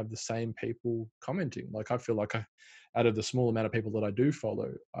accounts have the same people commenting. Like I feel like out of the small amount of people that I do follow,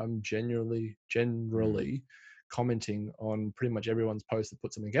 I'm mm. generally commenting on pretty much everyone's post that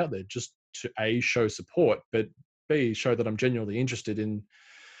puts something out there, just to A, show support, but B, show that I'm genuinely interested in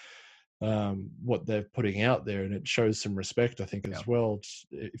what they're putting out there, and it shows some respect, I think, Yeah, as well,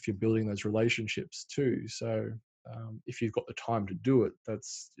 if you're building those relationships too. So if you've got the time to do it,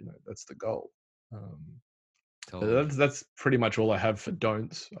 that's the goal. um, but totally. that's pretty much all I have for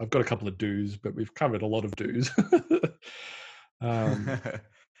don'ts. I've got a couple of do's, but we've covered a lot of do's. um,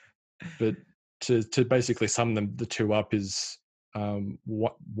 but to basically sum them the two up is,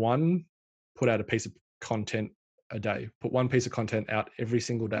 what one, put out a piece of content a day. Put one piece of content out every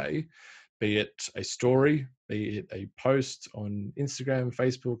single day, be it a story, be it a post on Instagram,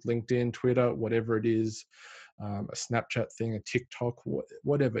 Facebook, LinkedIn, Twitter, whatever it is, a Snapchat thing, a TikTok,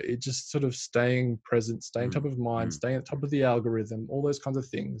 whatever. It just sort of staying present, staying top Mm, of mind, mm. staying at top of the algorithm, all those kinds of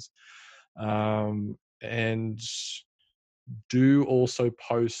things. And do also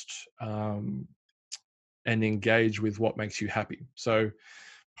post, and engage with what makes you happy. So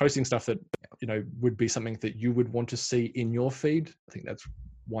posting stuff that would be something that you would want to see in your feed. I think that's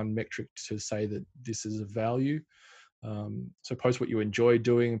one metric to say that this is a value. So post what you enjoy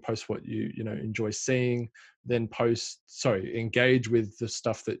doing, post what you enjoy seeing, then engage with the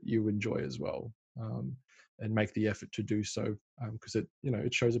stuff that you enjoy as well, and make the effort to do so, because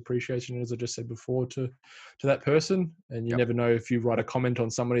it shows appreciation, as I just said before, to that person. And you Yep. never know, if you write a comment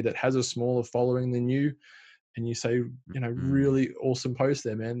on somebody that has a smaller following than you, and you say, Mm, really awesome post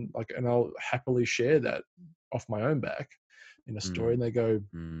there, man, like, and I'll happily share that off my own back in a story, and mm, they go,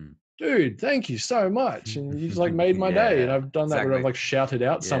 mm. dude, thank you so much, and you just like made my day. And Yeah, I've done that where I've exactly. like shouted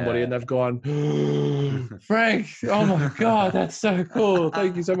out somebody, Yeah. and they've gone, Frank, oh my god, that's so cool,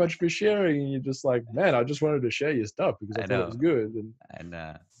 thank you so much for sharing. And you're just like, man, I just wanted to share your stuff because I I thought it know. was good, and And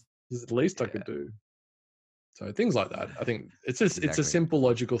this is the least I could yeah, do. So things like that, I think it's a exactly. simple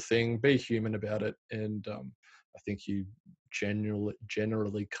logical thing. Be human about it, and I think you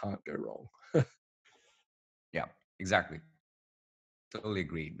generally can't go wrong. Yeah, exactly. Totally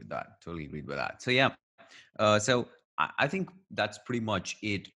agreed with that. Totally agreed with that. So yeah, so I think that's pretty much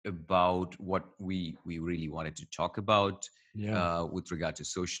it about what we really wanted to talk about Yeah. with regard to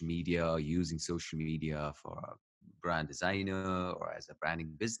social media, using social media for a brand designer or as a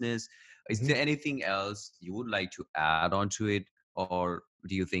branding business. Is Mhm. there anything else you would like to add on to it, or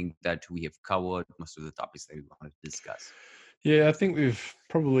do you think that we have covered most of the topics that we wanted to discuss? Yeah, I think we've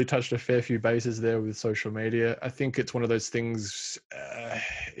probably touched a fair few bases there with social media. I think it's one of those things,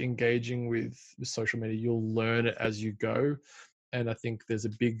 engaging with social media, you'll learn it as you go. And I think there's a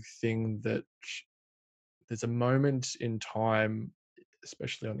big thing that there's a moment in time,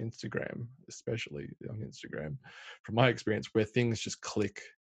 especially on Instagram, from my experience, where things just click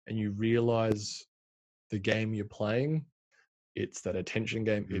and you realize the game you're playing. It's that attention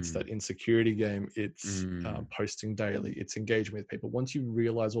game. It's that Mm, insecurity game. It's mm, posting daily. It's engaging with people. Once you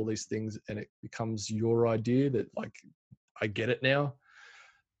realize all these things and it becomes your idea that, like, I get it now,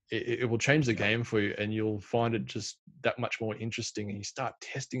 it will change the yep. game for you, and you'll find it just that much more interesting. And you start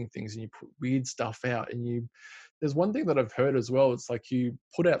testing things, and you put weird stuff out. And there's one thing that I've heard as well. It's like you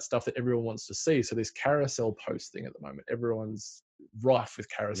put out stuff that everyone wants to see. So this carousel post thing at the moment, everyone's rife with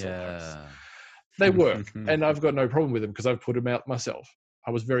carousel posts. Yeah. They work, and I've got no problem with them because I've put them out myself.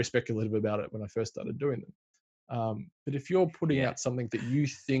 I was very speculative about it when I first started doing them. But if you're putting Yeah. out something that you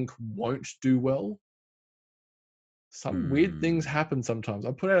think won't do well, some weird things Mm, happen sometimes.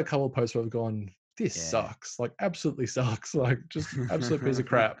 I put out a couple of posts where I've gone, this yeah. sucks, like absolutely sucks, like just absolute piece of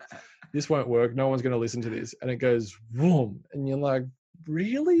crap. This won't work. No one's going to listen to this. And it goes, boom. And you're like,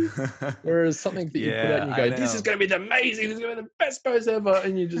 really? Whereas something that you put out Yeah, and you I go, this is know. going to be amazing. This is going to be the best post ever.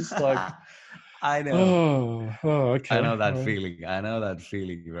 And you're just like, I know. oh, I okay. know that Well, feeling. I know that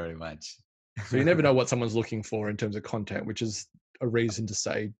feeling very much. so you never know what someone's looking for in terms of content, which is a reason to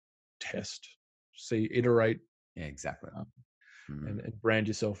say test, see, iterate, Yeah, exactly. um, and, Mm, and brand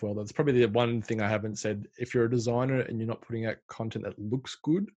yourself well. That's probably the one thing I haven't said. If you're a designer and you're not putting out content that looks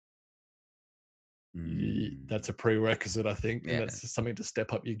good, that's a Mm, prerequisite, I think, and yeah. that's something to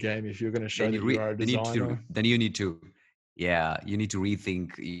step up your game if you're going to show Then that you are a designer. you need to, yeah, you need to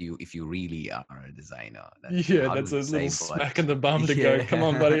rethink you if you really are a designer. That's Yeah, hard that's to a say, little but smack in the bum to go, come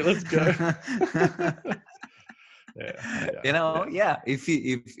on, buddy, yeah. let's go. Yeah, yeah, yeah, Yeah,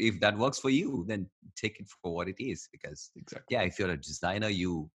 if that works for you, then take it for what it is. Because yeah, exactly. if you're a designer,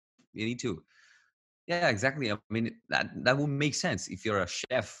 you need to, yeah, exactly. I mean, that would make sense. If you're a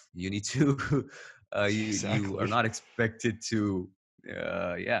chef, you need to you are Exactly. not expected to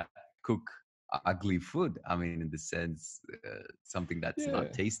yeah, cook ugly food. I mean, in the sense, something that's not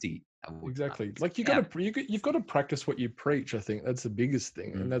Yeah. tasty. I would not Exactly. say. Like Yeah. you've got to practice what you preach. I think that's the biggest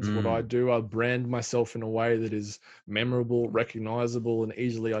thing, and that's what I Mm-hmm. do. I brand myself in a way that is memorable, recognizable, and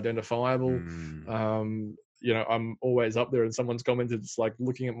easily identifiable. Mm. I'm always up there, and someone's commented, it's like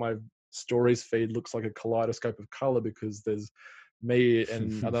looking at my stories feed looks like a kaleidoscope of color because there's me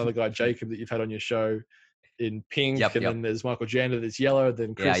and another guy, Jacob, that you've had on your show in pink, Yep, and then yep. there's Michael Jander that's yellow,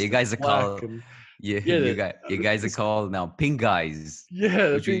 then Yeah, Chris you that's guys are black, called, and you yeah, you guys are it's called now pink guys, yeah,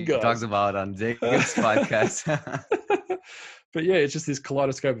 the which pink we talked guys. about on Jacob's podcast. But yeah, it's just this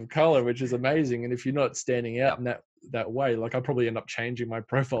kaleidoscope of color, which is amazing. And if you're not standing out in Yep. that way, like I'll probably end up changing my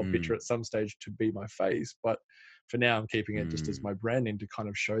profile picture Mm, at some stage to be my face. But for now, I'm keeping it just as mm, my branding to kind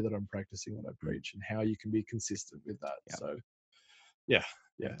of show that I'm practicing what I mm. preach and how you can be consistent with that. Yeah, So yeah,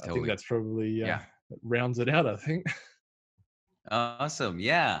 yeah, I think totally. that's probably Yeah. that rounds it out. I think. Awesome.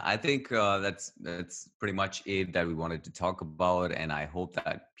 Yeah, I think that's pretty much it that we wanted to talk about, and I hope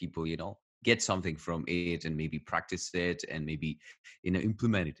that people, get something from it and maybe practice it and maybe,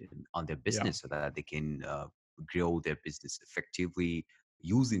 implement it on their Yeah, business so that they can grow their business effectively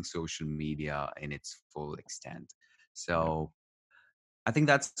using social media in its full extent. yeah. So I think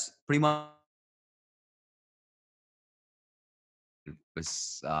that's pretty much it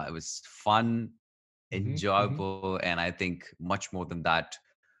was fun, Hmm. enjoyable, and I think much more than that,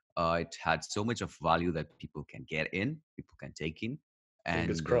 it had so much of value that people can get in, people can take in,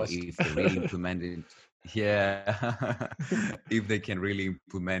 Fingers and crossed. if they really implement it, yeah, if they can really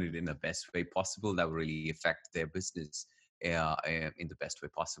implement it in the best way possible, that will really affect their business in the best way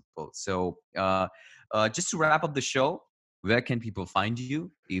possible. So, just to wrap up the show, where can people find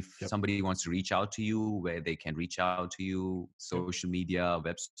you if Yep, somebody wants to reach out to you? Where they can reach out to you? yep, Social media,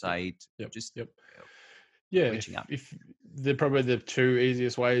 yep, website, yep, just yep. uh, Yeah, reaching out. if the probably the two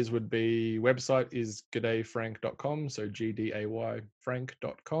easiest ways would be website is g'dayfrank.com, so GDAY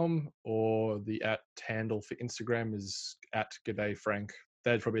frank.com, or the at handle for Instagram is at g'dayfrank.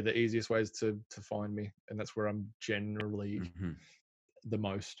 They're probably the easiest ways to find me, and that's where I'm generally Mhm. the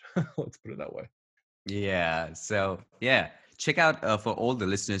most. Let's put it that way. Yeah. So, yeah, check out for all the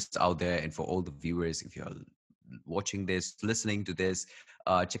listeners out there and for all the viewers, if you're watching this, listening to this,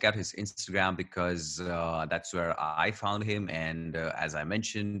 check out his Instagram because that's where I found him. And as I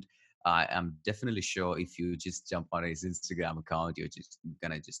mentioned, I'm definitely sure if you just jump on his Instagram account, you're just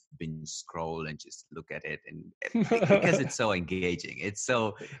gonna just binge scroll and just look at it, and because it's so engaging, it's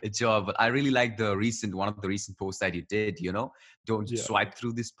so enjoyable. I really like the recent one of the recent posts that you did. Don't Yeah, swipe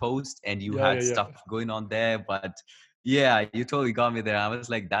through this post, and you yeah, had yeah, yeah. stuff going on there, but yeah, you totally got me there. I was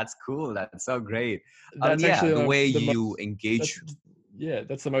like, that's cool, that's so great. That's Yeah, actually the way the most. you engage. That's yeah,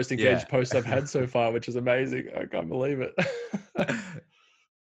 that's the most Yeah. engaged post I've had so far, which is amazing. I can't believe it.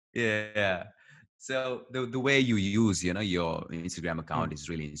 Yeah. So the way you use, your Instagram account Mm, is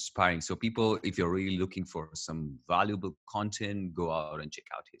really inspiring. So people, if you're really looking for some valuable content, go out and check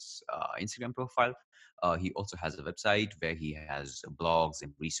out his Instagram profile. He also has a website where he has blogs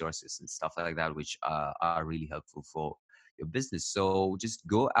and resources and stuff like that, which are really helpful for your business. So just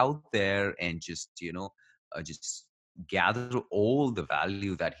go out there and just gather all the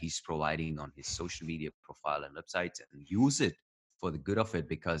value that he's providing on his social media profile and websites and use it for the good of it,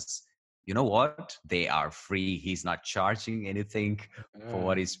 because you know what, they are free. He's not charging anything for uh,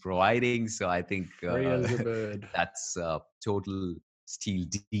 what he's providing. So I think free as a bird. that's a total steal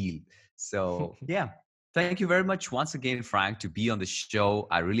deal. So yeah, thank you very much once again, Frank, to be on the show.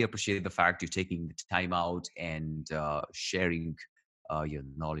 I really appreciate the fact you're taking the time out and sharing your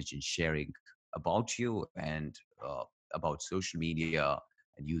knowledge and sharing about you and about social media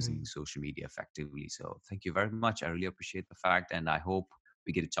and using Mm. social media effectively. So thank you very much. I really appreciate the fact, and I hope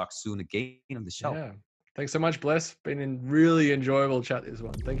we get to talk soon again on the show. Yeah. Thanks so much, Bless. Been a really enjoyable chat this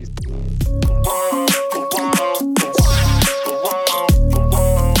one. Thank you.